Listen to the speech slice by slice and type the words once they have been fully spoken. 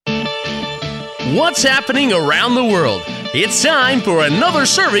What's happening around the world? It's time for another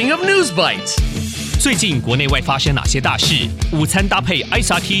serving of News Bites. 最近国内外发生哪些大事？午餐搭配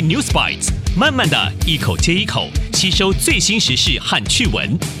ICT News Bites， 慢慢的一口接一口吸收最新时事和趣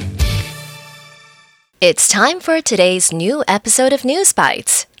闻。It's time for today's new episode of News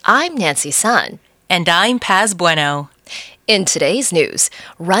Bites. I'm Nancy Sun. And I'm Paz Bueno. In today's news,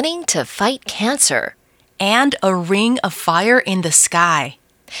 running to fight cancer. And a ring of fire in the sky.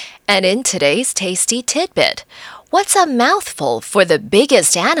 And in today's tasty tidbit, what's a mouthful for the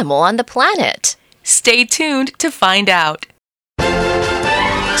biggest animal on the planet? Stay tuned to find out.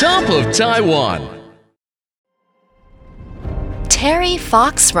 Top of Taiwan. Terry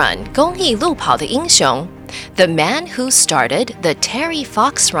Fox Run 公益路跑的英雄 The man who started the Terry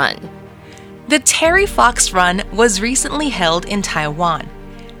Fox Run. The Terry Fox Run was recently held in Taiwan.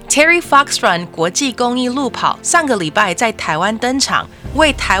 Terry Fox Run 国际公益路跑上个礼拜在台湾登场，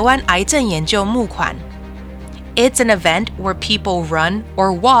为台湾癌症研究募款。It's an event where people run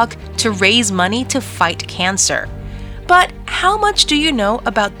or walk to raise money to fight cancer. But how much do you know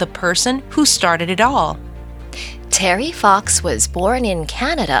about the person who started it all? Terry Fox was born in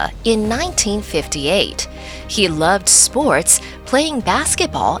Canada in 1958. He loved sports, playing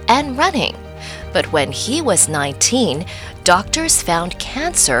basketball and running. But when he was 19, doctors found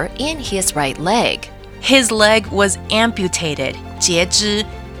cancer in his right leg. His leg was amputated, 截肢,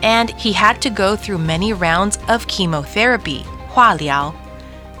 and he had to go through many rounds of chemotherapy, 化疗.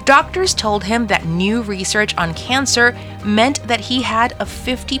 Doctors told him that new research on cancer meant that he had a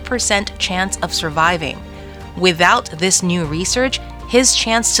 50% chance of surviving. Without this new research, his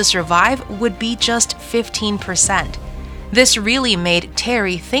chance to survive would be just 15%. This really made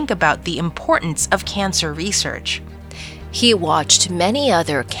Terry think about the importance of cancer research. He watched many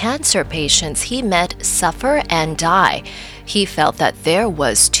other cancer patients he met suffer and die. He felt that there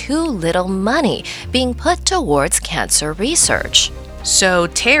was too little money being put towards cancer research. So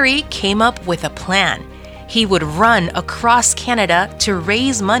Terry came up with a plan. He would run across Canada to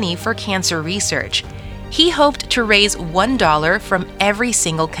raise money for cancer research. He hoped to raise $1 from every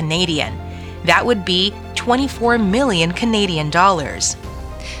single Canadian. That would be 24 million Canadian dollars.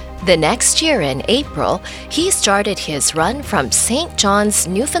 The next year in April, he started his run from St. John's,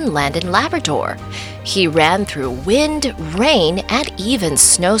 Newfoundland and Labrador. He ran through wind, rain, and even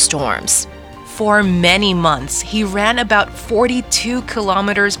snowstorms. For many months, he ran about 42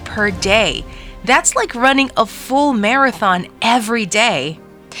 kilometers per day. That's like running a full marathon every day.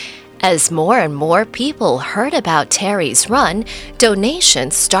 As more and more people heard about Terry's run,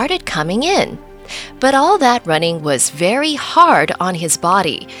 donations started coming in. But all that running was very hard on his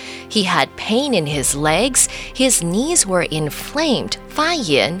body. He had pain in his legs, his knees were inflamed, 发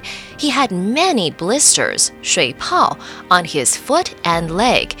炎. He had many blisters, 水泡, on his foot and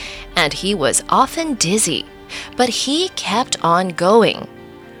leg, and he was often dizzy. But he kept on going.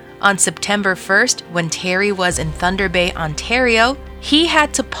 On September 1st, when Terry was in Thunder Bay, Ontario, he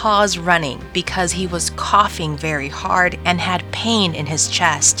had to pause running because he was coughing very hard and had pain in his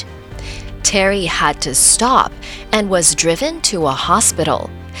chest. Terry had to stop and was driven to a hospital.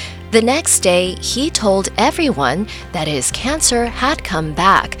 The next day, he told everyone that his cancer had come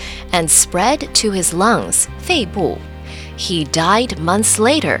back and spread to his lungs, 肺部. He died months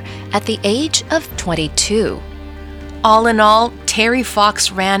later at the age of 22. All in all, Terry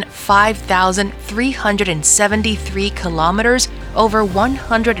Fox ran 5,373 kilometers over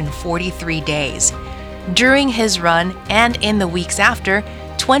 143 days. During his run and in the weeks after,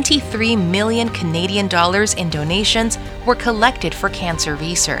 23 million Canadian dollars in donations were collected for cancer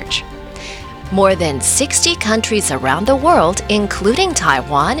research. More than 60 countries around the world, including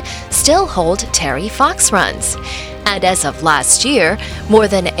Taiwan, still hold Terry Fox runs. And as of last year, more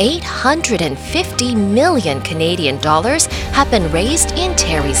than 850 million Canadian dollars have been raised in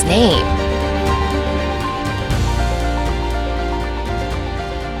Terry's name.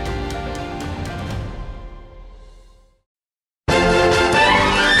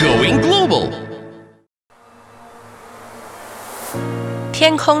 Going global.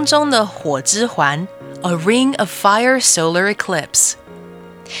 天空中的火之环 A ring of fire solar eclipse.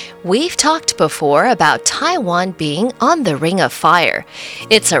 We've talked before about Taiwan being on the Ring of Fire.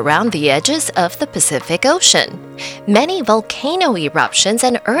 It's around the edges of the Pacific Ocean. Many volcano eruptions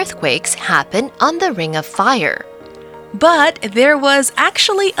and earthquakes happen on the Ring of Fire. But there was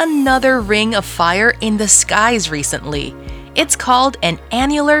actually another ring of fire in the skies recently. It's called an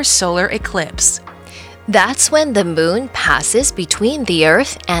annular solar eclipse. That's when the moon passes between the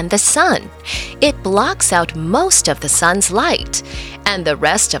Earth and the sun. It blocks out most of the sun's light, and the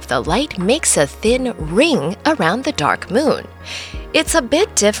rest of the light makes a thin ring around the dark moon. It's a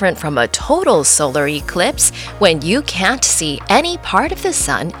bit different from a total solar eclipse when you can't see any part of the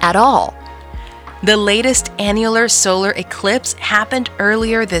sun at all. The latest annular solar eclipse happened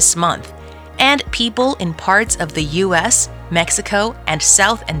earlier this month, and people in parts of the US, Mexico, and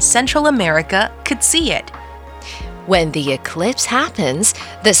South and Central America could see it. When the eclipse happens,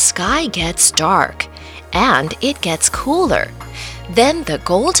 the sky gets dark, and it gets cooler. Then the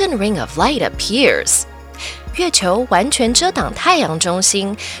golden ring of light appears. 月球完全遮挡太阳中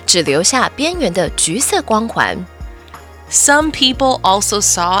心，只留下边缘的橘色光环。Some people also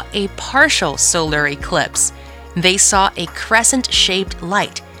saw a partial solar eclipse. They saw a crescent-shaped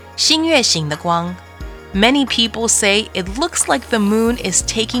light, 新月形的光. Many people say it looks like the moon is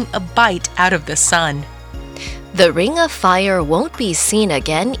taking a bite out of the sun. The ring of fire won't be seen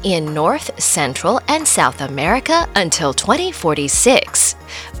again in North, Central, and South America until 2046.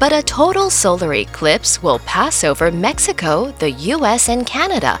 But a total solar eclipse will pass over Mexico, the US, and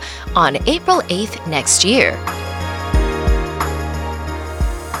Canada on April 8th next year.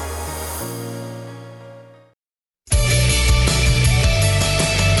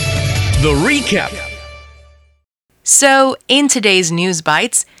 The recap. So, in today's News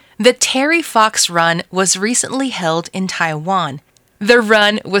Bites, the Terry Fox Run was recently held in Taiwan. The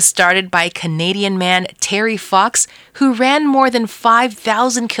run was started by Canadian man Terry Fox, who ran more than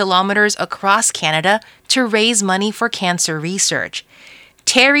 5,000 kilometers across Canada to raise money for cancer research.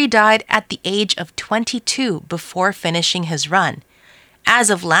 Terry died at the age of 22 before finishing his run.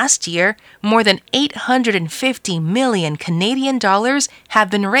 As of last year, more than 850 million Canadian dollars have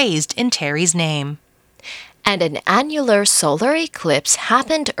been raised in Terry's name. And an annular solar eclipse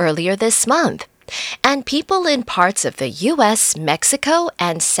happened earlier this month. And people in parts of the US, Mexico,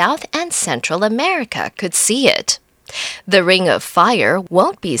 and South and Central America could see it. The ring of fire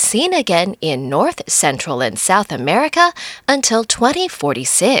won't be seen again in North, Central, and South America until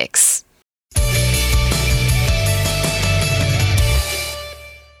 2046.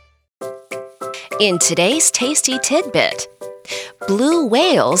 In today's tasty tidbit, blue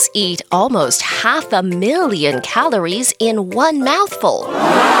whales eat almost 500,000 calories in one mouthful.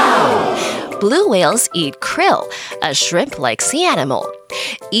 Blue whales eat krill, a shrimp-like sea animal.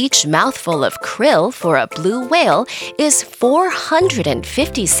 Each mouthful of krill for a blue whale is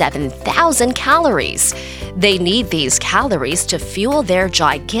 457,000 calories. They need these calories to fuel their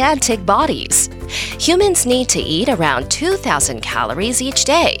gigantic bodies. Humans need to eat around 2,000 calories each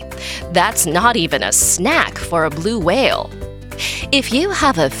day. That's not even a snack for a blue whale. If you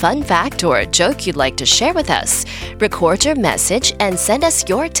have a fun fact or a joke you'd like to share with us, record your message and send us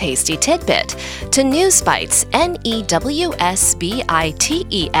your tasty tidbit to Newsbites, NEWSBITES,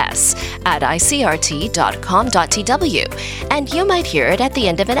 at icrt.com.tw, and you might hear it at the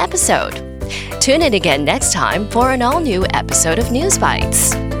end of an episode. Tune in again next time for an all-new episode of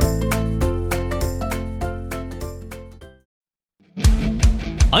Newsbites.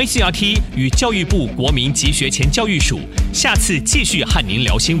 ICRT 与教育部国民及学前教育署下次继续和您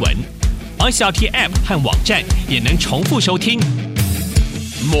聊新闻。ICRT App 和网站也能重复收听。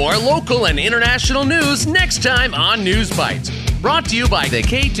More local and international news next time on News Bites. Brought to you by the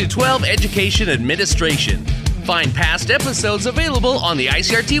K-12 Education Administration. Find past episodes available on the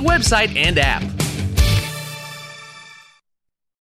ICRT website and app.